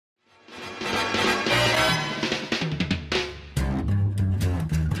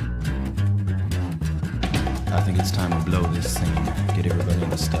think it's time to blow this scene. Get everybody in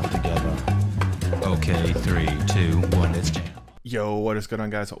the stuff together. Okay, 3, 2, 1, let's jam. Yo, what is going on,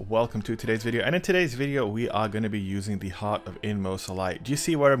 guys? Welcome to today's video. And in today's video, we are going to be using the Heart of Inmost Light. Do you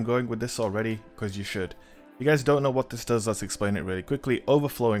see where I'm going with this already? Because you should. If you guys don't know what this does, let's explain it really quickly.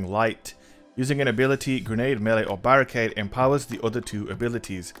 Overflowing light. Using an ability, grenade, melee, or barricade empowers the other two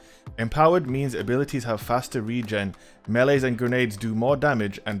abilities. Empowered means abilities have faster regen, melees and grenades do more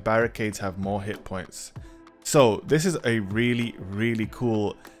damage, and barricades have more hit points. So this is a really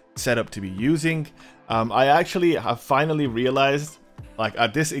cool setup to be using. I actually have finally realized, like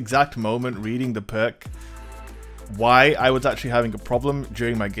at this exact moment reading the perk, why I was actually having a problem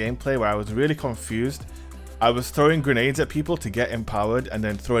during my gameplay where I was really confused. I was throwing grenades at people to get empowered and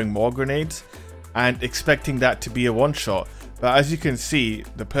then throwing more grenades and expecting that to be a one-shot. But as you can see,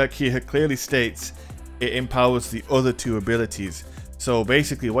 the perk here clearly states it empowers the other two abilities. So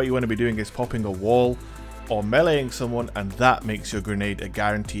basically what you want to be doing is popping a wall or meleeing someone, and that makes your grenade a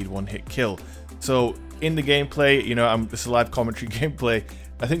guaranteed one-hit kill. So in the gameplay, you know, this is a live commentary gameplay.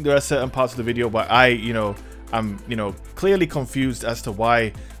 I think there are certain parts of the video where I'm clearly confused as to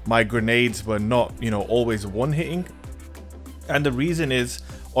why my grenades were not, always one-hitting. And the reason is,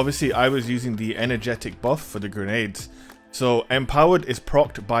 obviously, I was using the energetic buff for the grenades. So empowered is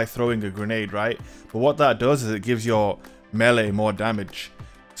procced by throwing a grenade, right? But what that does is it gives your melee more damage.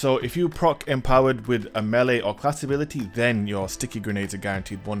 So if you proc empowered with a melee or class ability, then your sticky grenades are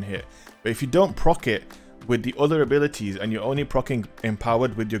guaranteed one hit. But if you don't proc it with the other abilities and you're only proccing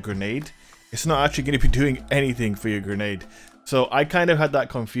empowered with your grenade, it's not actually going to be doing anything for your grenade. So I kind of had that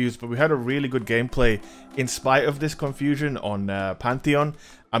confused, but we had a really good gameplay in spite of this confusion on Pantheon,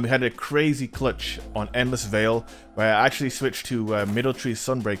 and we had a crazy clutch on Endless Veil where I actually switched to Middle Tree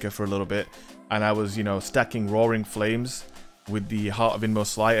Sunbreaker for a little bit, and I was stacking Roaring Flames with the Heart of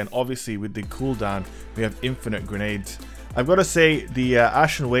Inmost Light, and obviously with the cooldown we have infinite grenades. I've got to say the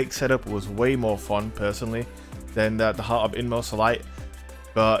Ashen Wake setup was way more fun personally than the Heart of Inmost Light.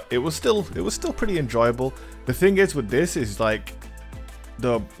 But it was still pretty enjoyable. The thing is with this is like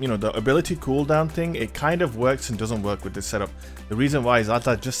the ability cooldown thing, it kind of works and doesn't work with this setup. The reason why is, as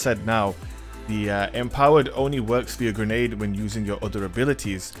I just said now, the empowered only works for your grenade when using your other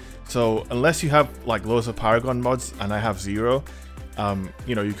abilities. So unless you have like loads of Paragon mods, and I have 0,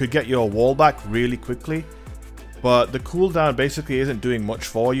 you could get your wall back really quickly. But the cooldown basically isn't doing much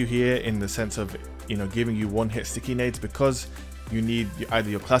for you here in the sense of giving you one-hit sticky nades, because you need either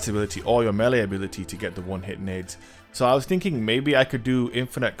your class ability or your melee ability to get the one-hit nades. So I was thinking maybe I could do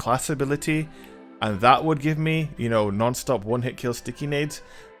infinite class ability, and that would give me, non-stop one-hit kill sticky nades.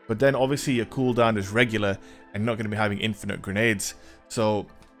 But then obviously your cooldown is regular and not going to be having infinite grenades. So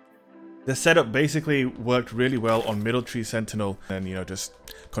the setup basically worked really well on Middle Tree Sentinel, and just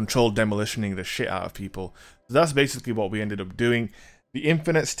controlled demolitioning the shit out of people. So that's basically what we ended up doing. The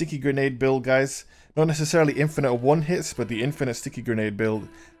infinite sticky grenade build, guys. Not necessarily infinite one hits, but the infinite sticky grenade build.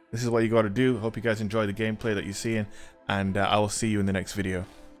 This is what you got to do. Hope you guys enjoy the gameplay that you're seeing, and I will see you in the next video.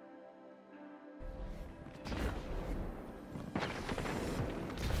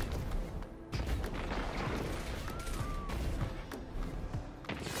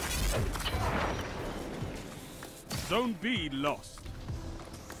 Zone B lost.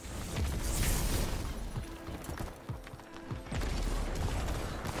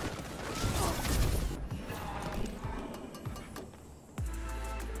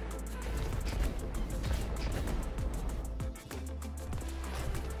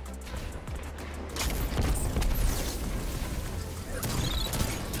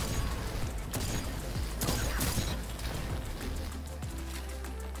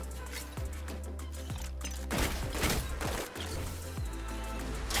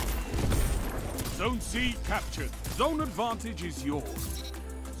 Zone C captured. Zone advantage is yours.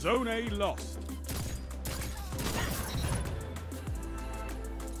 Zone A lost.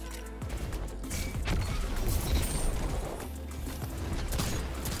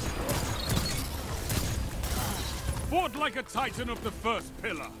 Fought like a titan of the first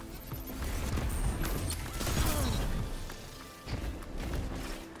pillar.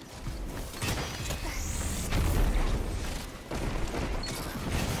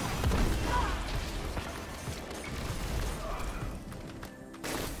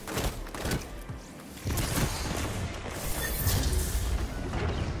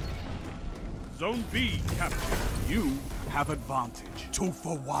 Zone B captured. You have advantage. 2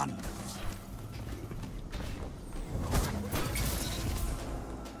 for 1.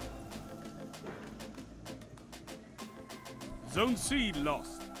 Zone C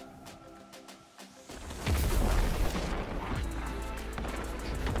lost.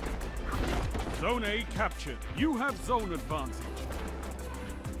 Zone A captured. You have zone advantage.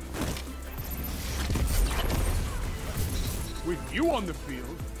 With you on the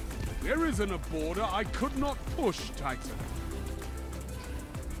field, there isn't a border I could not push, Titan.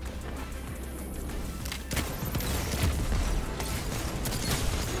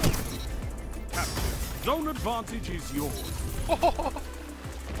 Captain, zone advantage is yours.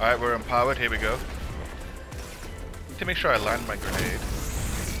 Alright, we're empowered. Here we go. Need to make sure I land my grenade.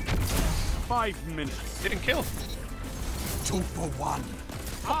 5 minutes. Didn't kill. 2 for 1.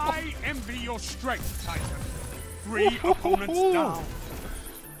 I envy your strength, Titan. 3 opponents down.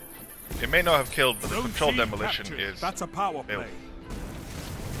 It may not have killed, but the Zone controlled C demolition captured. is. That's a power play.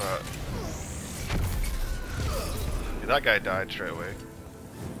 But yeah, that guy died straight away.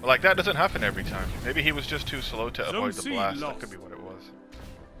 But like that doesn't happen every time. Maybe he was just too slow to avoid the C blast. lost. That could be what it was.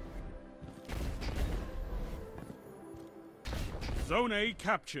 Zone A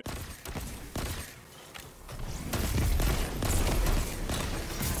captured.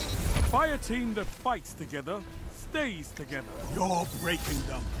 A fire team that fights together stays together. You're breaking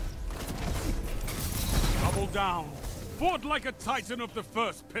them. Double down. Fought like a titan of the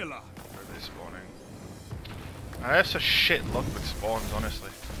first pillar. Where are they spawning? I have such shit luck with spawns, honestly.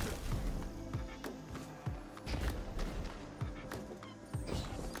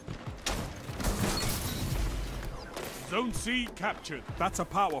 Zone C captured. That's a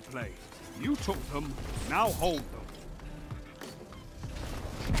power play. You took them, now hold them.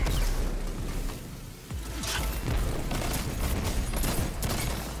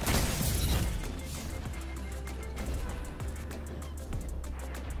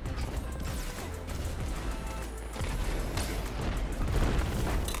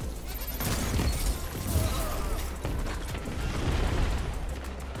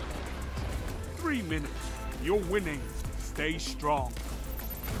 Minutes. You're winning. Stay strong.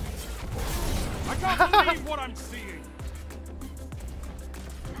 I can't believe what I'm seeing.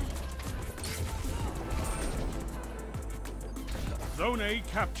 Zone A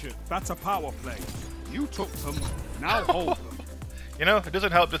captured. That's a power play. You took them. Now hold them. You know, it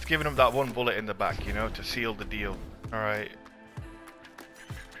doesn't help just giving him that one bullet in the back, you know, to seal the deal. Alright.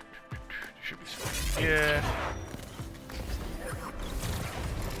 Should be spawning. Yeah.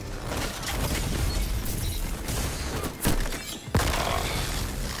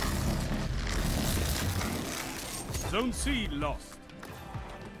 Zone C lost.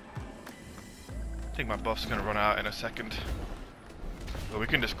 I think my buff's gonna run out in a second. But we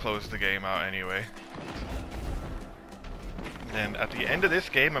can just close the game out anyway. And at the end of this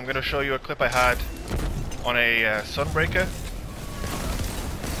game, I'm gonna show you a clip I had on a Sunbreaker.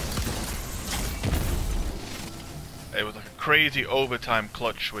 It was like a crazy overtime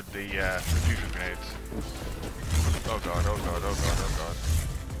clutch with the fusion grenades. Oh god, oh god, oh god, oh god.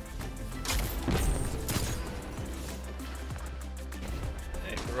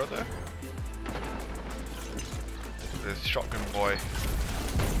 Hey brother. This shotgun boy.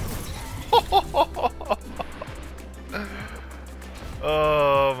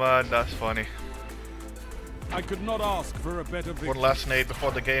 Oh man, that's funny. I could not ask for a better victory. One last nade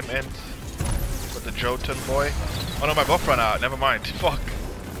before the game ends. With the Jotun boy. Oh no, my buff ran out. Never mind. Fuck.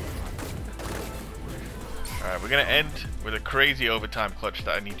 Alright, we're gonna end with a crazy overtime clutch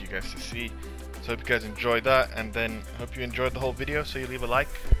that I need you guys to see. So hope you guys enjoyed that, and then hope you enjoyed the whole video, so you leave a like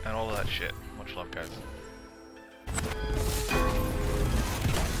and all of that shit. Much love, guys.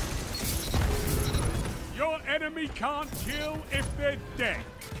 Your enemy can't kill if they're dead.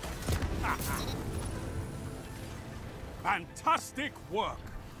 Fantastic work.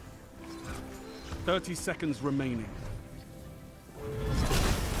 30 seconds remaining.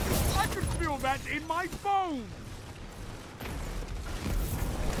 I can feel that in my bones.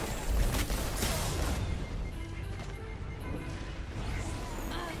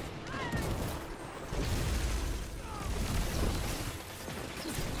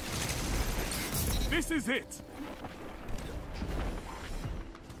 This is it.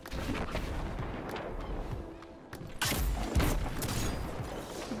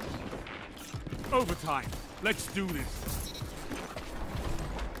 Overtime. Let's do this.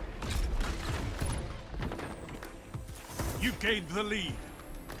 You gained the lead.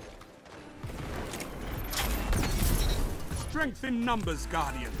 Strength in numbers,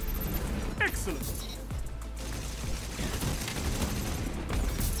 Guardian. Excellent.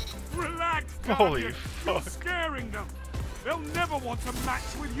 Relax, Guardian. Holy fuck. You're scaring them. They'll never want to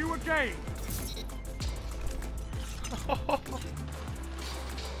match with you again.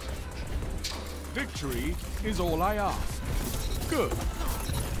 Victory is all I ask. Good.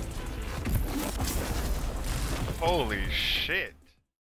 Holy shit.